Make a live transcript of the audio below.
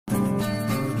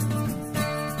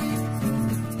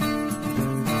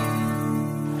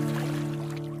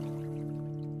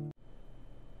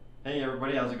Hey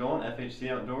everybody, how's it going? FHC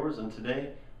Outdoors, and today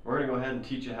we're going to go ahead and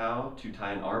teach you how to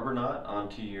tie an arbor knot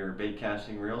onto your bait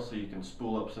casting reel so you can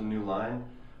spool up some new line,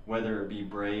 whether it be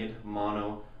braid,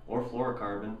 mono, or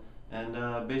fluorocarbon.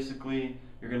 And basically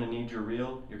you're going to need your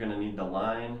reel, you're going to need the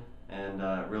line, and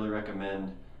really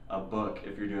recommend a book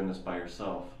if you're doing this by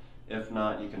yourself. If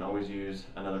not, you can always use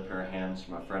another pair of hands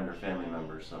from a friend or family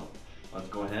member. So let's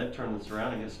go ahead, turn this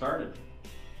around and get started.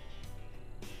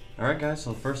 Alright guys,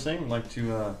 so the first thing, I'd like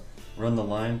to run the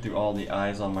line through all the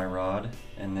eyes on my rod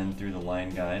and then through the line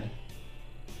guide.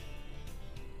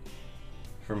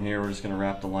 From here we're just going to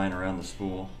wrap the line around the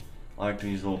spool. I like to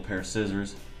use a little pair of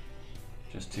scissors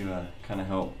just to kind of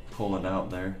help pull it out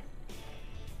there.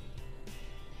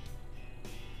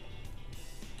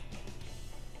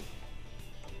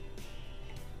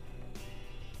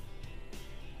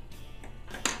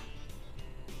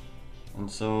 And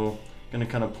so I'm going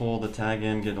to kind of pull the tag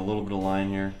in, get a little bit of line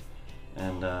here,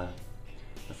 and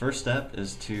the first step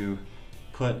is to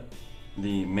put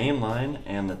the main line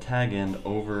and the tag end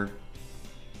over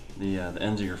the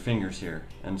ends of your fingers here.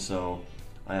 And so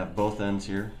I have both ends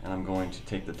here, and I'm going to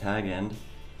take the tag end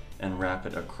and wrap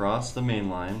it across the main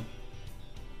line,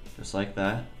 just like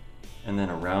that, and then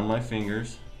around my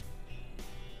fingers.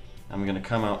 I'm going to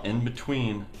come out in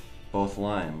between both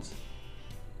lines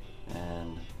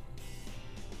and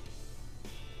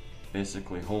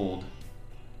basically hold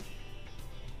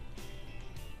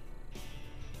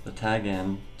the tag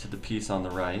end to the piece on the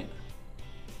right,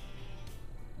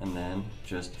 and then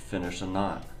just finish a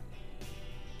knot.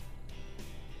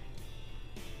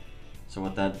 So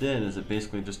what that did is it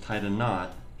basically just tied a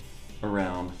knot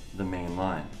around the main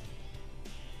line.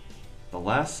 The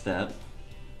last step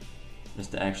is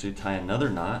to actually tie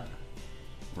another knot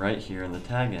right here in the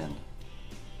tag end.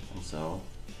 And so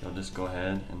you'll just go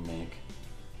ahead and make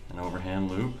an overhand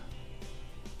loop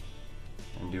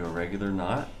and do a regular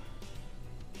knot.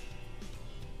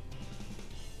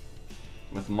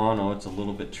 With mono it's a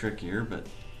little bit trickier, but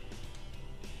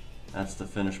that's the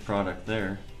finished product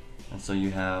there. And so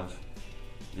you have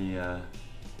the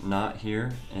knot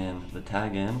here and the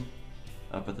tag end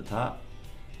up at the top.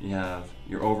 You have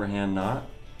your overhand knot,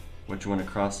 which went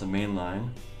across the main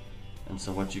line. And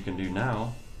so what you can do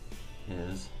now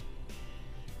is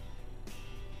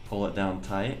pull it down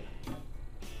tight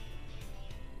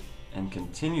and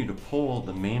continue to pull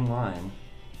the main line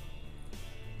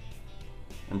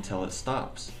until it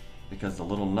stops, because the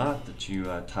little knot that you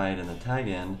tied in the tag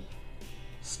end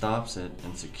stops it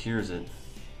and secures it